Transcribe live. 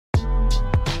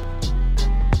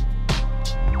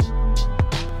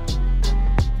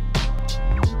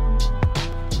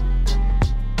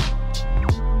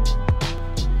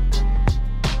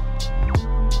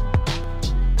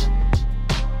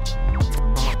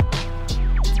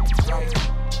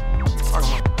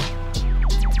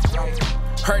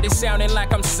Heard it sounding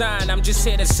like I'm signed, I'm just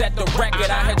here to set the record.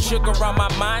 I had sugar on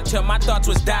my mind till my thoughts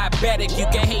was diabetic. You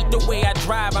can hate the way I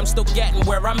drive, I'm still getting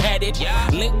where I'm headed.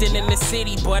 LinkedIn in the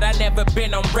city, but I never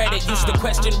been on Reddit. Used to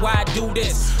question why I do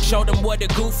this, show them what the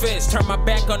goof is. Turn my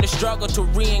back on the struggle to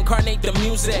reincarnate the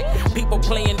music. People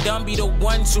playing dumb be the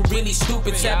ones who really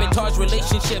stupid. Sabotage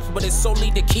relationships, but it's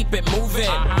solely to keep it moving.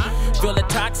 Feel the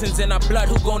toxins in our blood,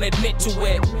 who gon' admit to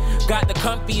it? Got the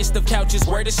comfiest of couches,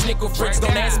 where the snickle fritz.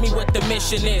 Don't ask me what the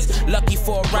mission is, lucky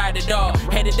for a ride at all.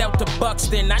 Headed out to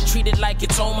Buxton, I treat it like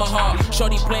it's Omaha.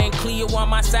 Shorty playing Cleo on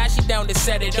my side, she down to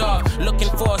set it off. Looking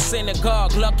for a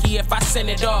synagogue, lucky if I send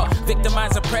it off.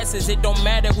 Victimize oppressors, it don't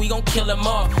matter, we gon' kill them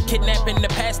off. Kidnapping the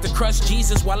past to crush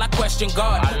Jesus while I question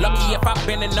God. Lucky if I've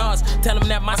been in Oz, tell them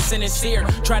that my sin is here.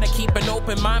 Try to keep an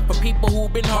open mind for people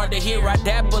who've been hard to hear. I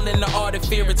dabble in the art of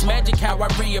fear, it's magic how I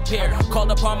reappear.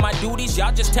 Called upon my duties,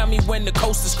 y'all just tell me when the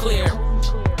coast is clear.